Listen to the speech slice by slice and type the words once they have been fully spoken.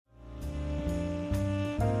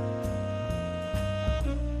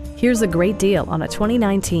Here's a great deal on a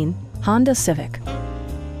 2019 Honda Civic.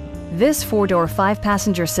 This four-door,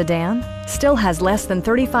 five-passenger sedan still has less than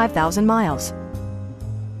 35,000 miles.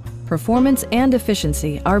 Performance and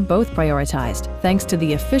efficiency are both prioritized thanks to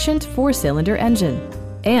the efficient four-cylinder engine.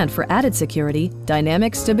 And for added security,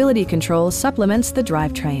 dynamic stability control supplements the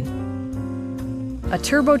drivetrain. A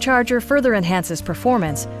turbocharger further enhances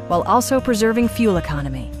performance while also preserving fuel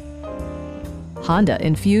economy. Honda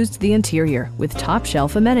infused the interior with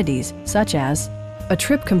top-shelf amenities such as a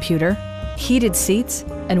trip computer, heated seats,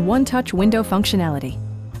 and one-touch window functionality.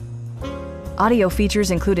 Audio features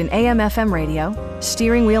include an AM/FM radio,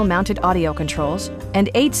 steering wheel mounted audio controls, and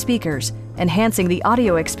 8 speakers, enhancing the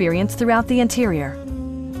audio experience throughout the interior.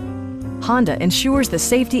 Honda ensures the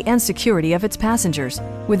safety and security of its passengers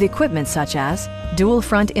with equipment such as dual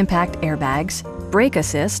front impact airbags, brake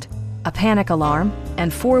assist, a panic alarm,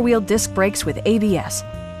 and 4-wheel disc brakes with ABS.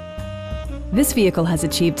 This vehicle has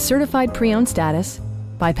achieved certified pre-owned status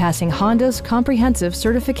by passing Honda's comprehensive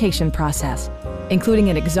certification process, including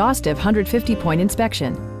an exhaustive 150-point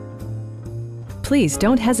inspection. Please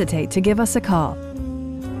don't hesitate to give us a call.